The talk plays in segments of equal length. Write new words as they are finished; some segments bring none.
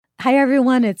Hi,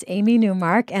 everyone. It's Amy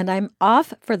Newmark, and I'm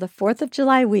off for the 4th of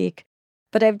July week,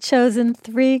 but I've chosen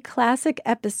 3 classic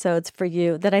episodes for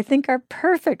you that I think are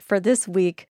perfect for this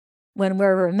week when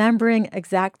we're remembering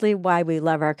exactly why we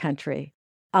love our country.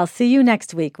 I'll see you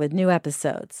next week with new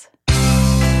episodes.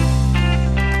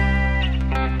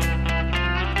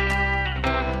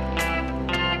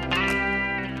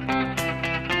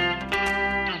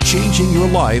 Changing your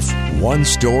life one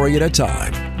story at a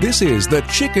time. This is the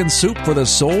Chicken Soup for the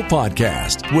Soul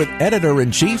podcast with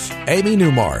Editor-in-Chief Amy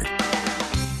Newmark.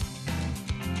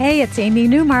 Hey, it's Amy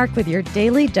Newmark with your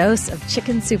daily dose of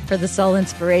Chicken Soup for the Soul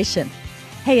inspiration.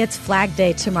 Hey, it's Flag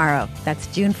Day tomorrow. That's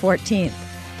June 14th.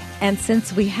 And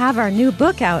since we have our new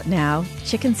book out now,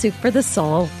 Chicken Soup for the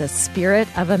Soul, The Spirit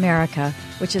of America,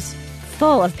 which is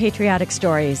full of patriotic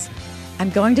stories, I'm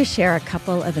going to share a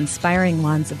couple of inspiring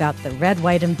ones about the red,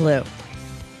 white, and blue.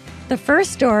 The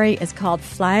first story is called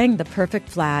Flying the Perfect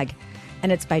Flag, and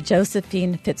it's by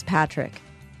Josephine Fitzpatrick.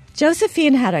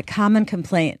 Josephine had a common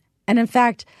complaint, and in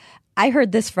fact, I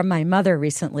heard this from my mother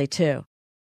recently, too.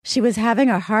 She was having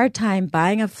a hard time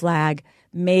buying a flag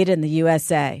made in the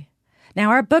USA. Now,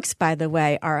 our books, by the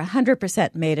way, are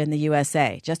 100% made in the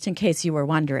USA, just in case you were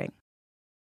wondering.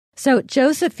 So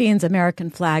Josephine's American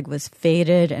flag was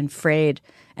faded and frayed,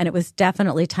 and it was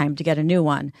definitely time to get a new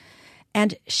one.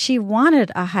 And she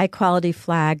wanted a high-quality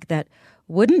flag that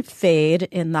wouldn't fade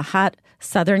in the hot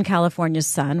Southern California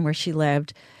sun where she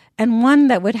lived, and one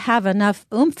that would have enough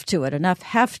oomph to it, enough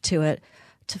heft to it,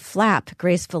 to flap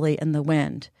gracefully in the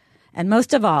wind. And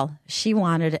most of all, she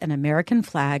wanted an American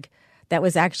flag that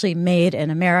was actually made in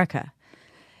America.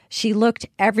 She looked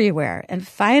everywhere, and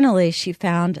finally she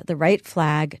found the right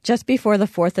flag just before the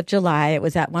 4th of July. It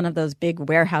was at one of those big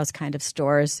warehouse kind of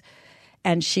stores,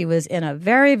 and she was in a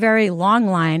very, very long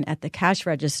line at the cash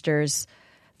registers,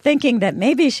 thinking that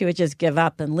maybe she would just give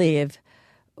up and leave,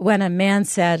 when a man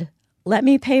said, "Let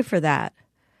me pay for that."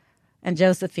 And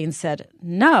Josephine said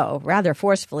no, rather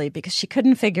forcefully, because she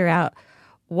couldn't figure out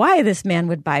why this man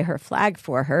would buy her flag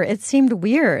for her. It seemed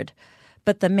weird.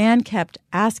 But the man kept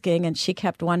asking, and she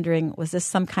kept wondering, was this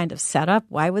some kind of setup?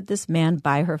 Why would this man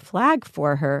buy her flag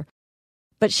for her?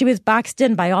 But she was boxed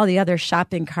in by all the other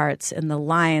shopping carts in the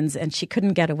lines, and she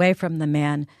couldn't get away from the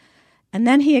man. And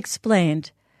then he explained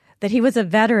that he was a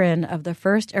veteran of the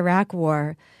first Iraq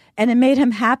War, and it made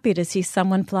him happy to see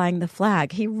someone flying the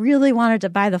flag. He really wanted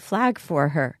to buy the flag for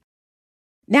her.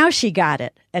 Now she got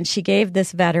it, and she gave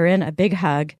this veteran a big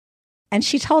hug, and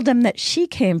she told him that she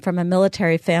came from a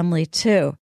military family,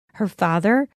 too. Her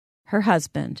father, her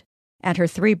husband, and her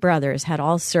 3 brothers had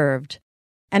all served.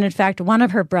 And in fact, one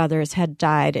of her brothers had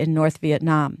died in North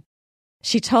Vietnam.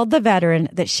 She told the veteran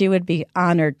that she would be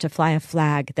honored to fly a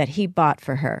flag that he bought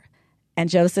for her. And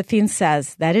Josephine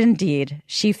says that indeed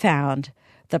she found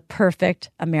the perfect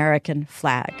American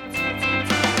flag.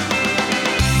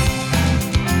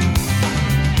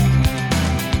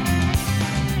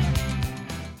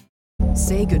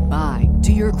 Say goodbye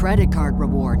to your credit card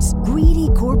rewards. Greedy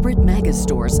corporate mega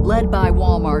stores, led by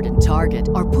Walmart and Target,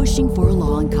 are pushing for a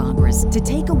law in Congress to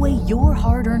take away your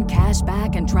hard-earned cash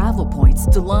back and travel points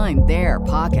to line their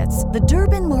pockets. The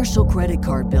Durbin-Marshall credit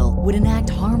card bill would enact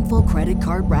harmful credit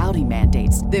card routing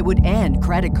mandates that would end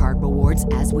credit card rewards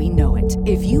as we know it.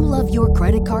 If you love your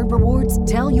credit card rewards,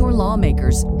 tell your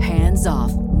lawmakers, hands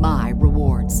off my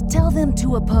rewards. Tell them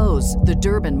to oppose the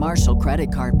Durbin-Marshall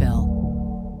credit card bill.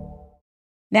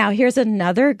 Now, here's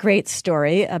another great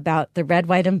story about the red,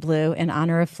 white, and blue in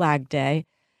honor of Flag Day,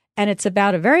 and it's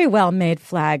about a very well-made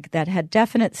flag that had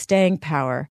definite staying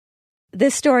power.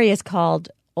 This story is called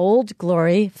Old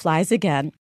Glory Flies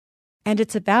Again, and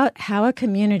it's about how a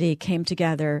community came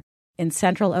together in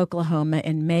central Oklahoma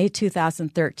in May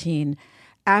 2013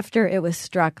 after it was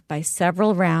struck by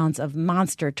several rounds of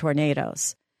monster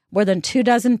tornadoes. More than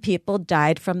 24 people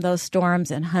died from those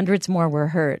storms, and hundreds more were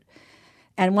hurt.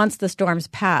 And once the storms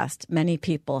passed, many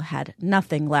people had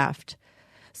nothing left.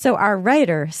 So our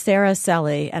writer, Sarah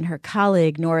Selly, and her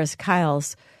colleague, Norris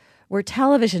Kyles, were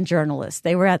television journalists.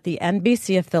 They were at the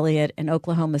NBC affiliate in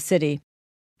Oklahoma City,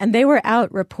 and they were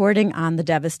out reporting on the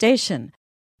devastation.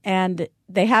 And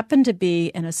they happened to be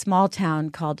in a small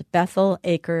town called Bethel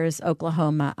Acres,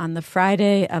 Oklahoma, on the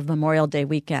Friday of Memorial Day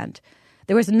weekend.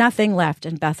 There was nothing left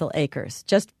in Bethel Acres,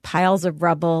 just piles of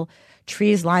rubble,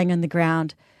 trees lying on the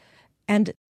ground.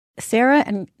 And Sarah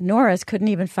and Norris couldn't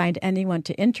even find anyone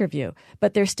to interview.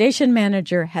 But their station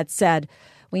manager had said,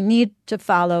 we need to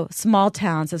follow small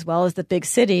towns as well as the big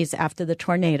cities after the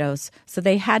tornadoes. So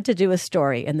they had to do a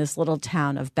story in this little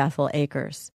town of Bethel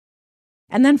Acres.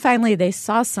 And then finally they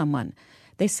saw someone.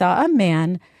 They saw a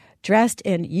man dressed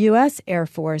in U.S. Air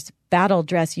Force battle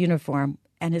dress uniform,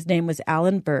 and his name was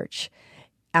Alan Birch.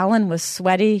 Alan was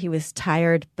sweaty, he was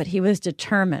tired, but he was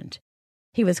determined.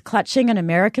 He was clutching an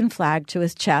American flag to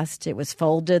his chest. It was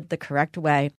folded the correct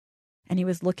way, and he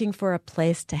was looking for a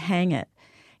place to hang it.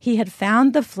 He had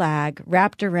found the flag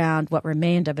wrapped around what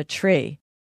remained of a tree,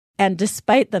 and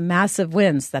despite the massive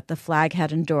winds that the flag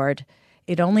had endured,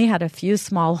 it only had a few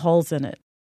small holes in it.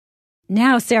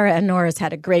 Now Sarah and Norris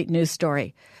had a great news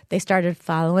story. They started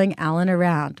following Alan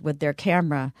around with their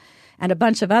camera, and a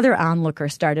bunch of other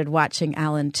onlookers started watching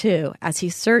Alan too as he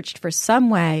searched for some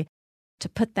way to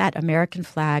put that American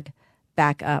flag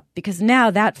back up, because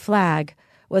now that flag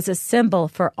was a symbol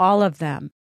for all of them,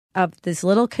 of this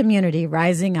little community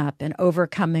rising up and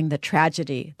overcoming the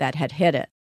tragedy that had hit it.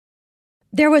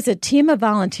 There was a team of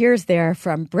volunteers there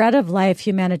from Bread of Life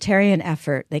humanitarian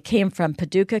effort. They came from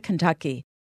Paducah, Kentucky,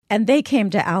 and they came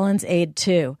to Alan's aid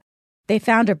too. They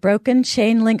found a broken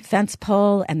chain-link fence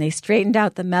pole, and they straightened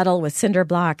out the metal with cinder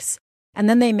blocks, and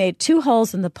then they made 2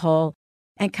 holes in the pole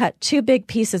and cut 2 big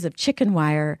pieces of chicken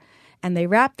wire, and they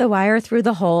wrapped the wire through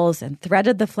the holes and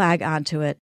threaded the flag onto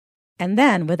it. And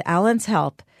then, with Alan's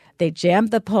help, they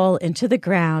jammed the pole into the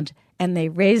ground, and they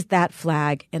raised that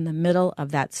flag in the middle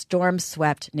of that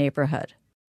storm-swept neighborhood.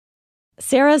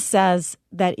 Sarah says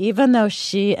that even though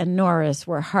she and Norris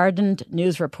were hardened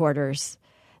news reporters,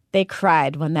 they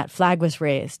cried when that flag was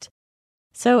raised.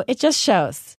 So it just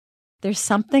shows there's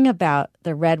something about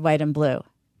the red, white, and blue.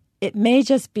 It may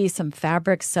just be some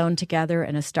fabric sewn together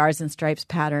in a stars and stripes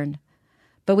pattern,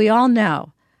 but we all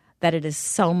know that it is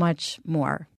so much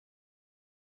more.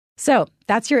 So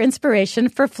that's your inspiration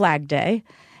for Flag Day.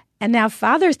 And now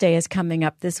Father's Day is coming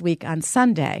up this week on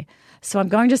Sunday. So I'm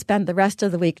going to spend the rest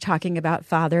of the week talking about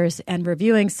fathers and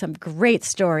reviewing some great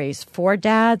stories for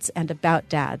dads and about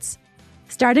dads.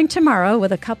 Starting tomorrow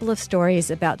with a couple of stories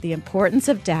about the importance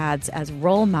of dads as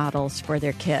role models for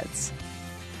their kids.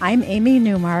 I'm Amy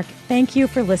Newmark. Thank you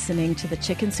for listening to the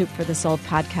Chicken Soup for the Soul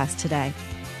podcast today.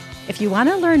 If you want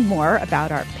to learn more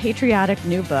about our patriotic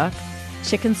new book,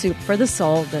 Chicken Soup for the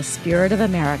Soul, The Spirit of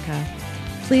America,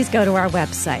 please go to our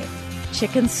website,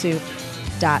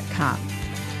 chickensoup.com.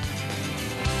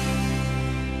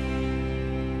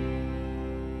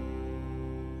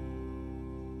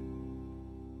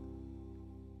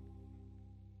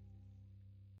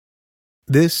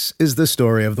 This is the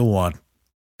story of the one.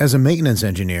 As a maintenance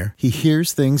engineer, he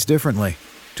hears things differently.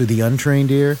 To the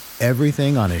untrained ear,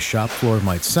 everything on his shop floor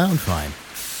might sound fine,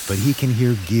 but he can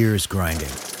hear gears grinding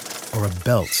or a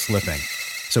belt slipping.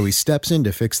 So he steps in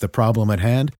to fix the problem at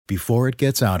hand before it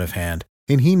gets out of hand.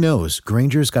 And he knows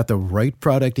Grainger's got the right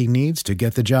product he needs to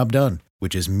get the job done,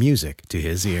 which is music to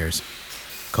his ears.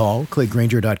 Call, click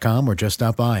Grainger.com, or just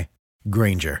stop by.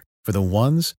 Grainger, for the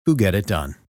ones who get it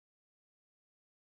done.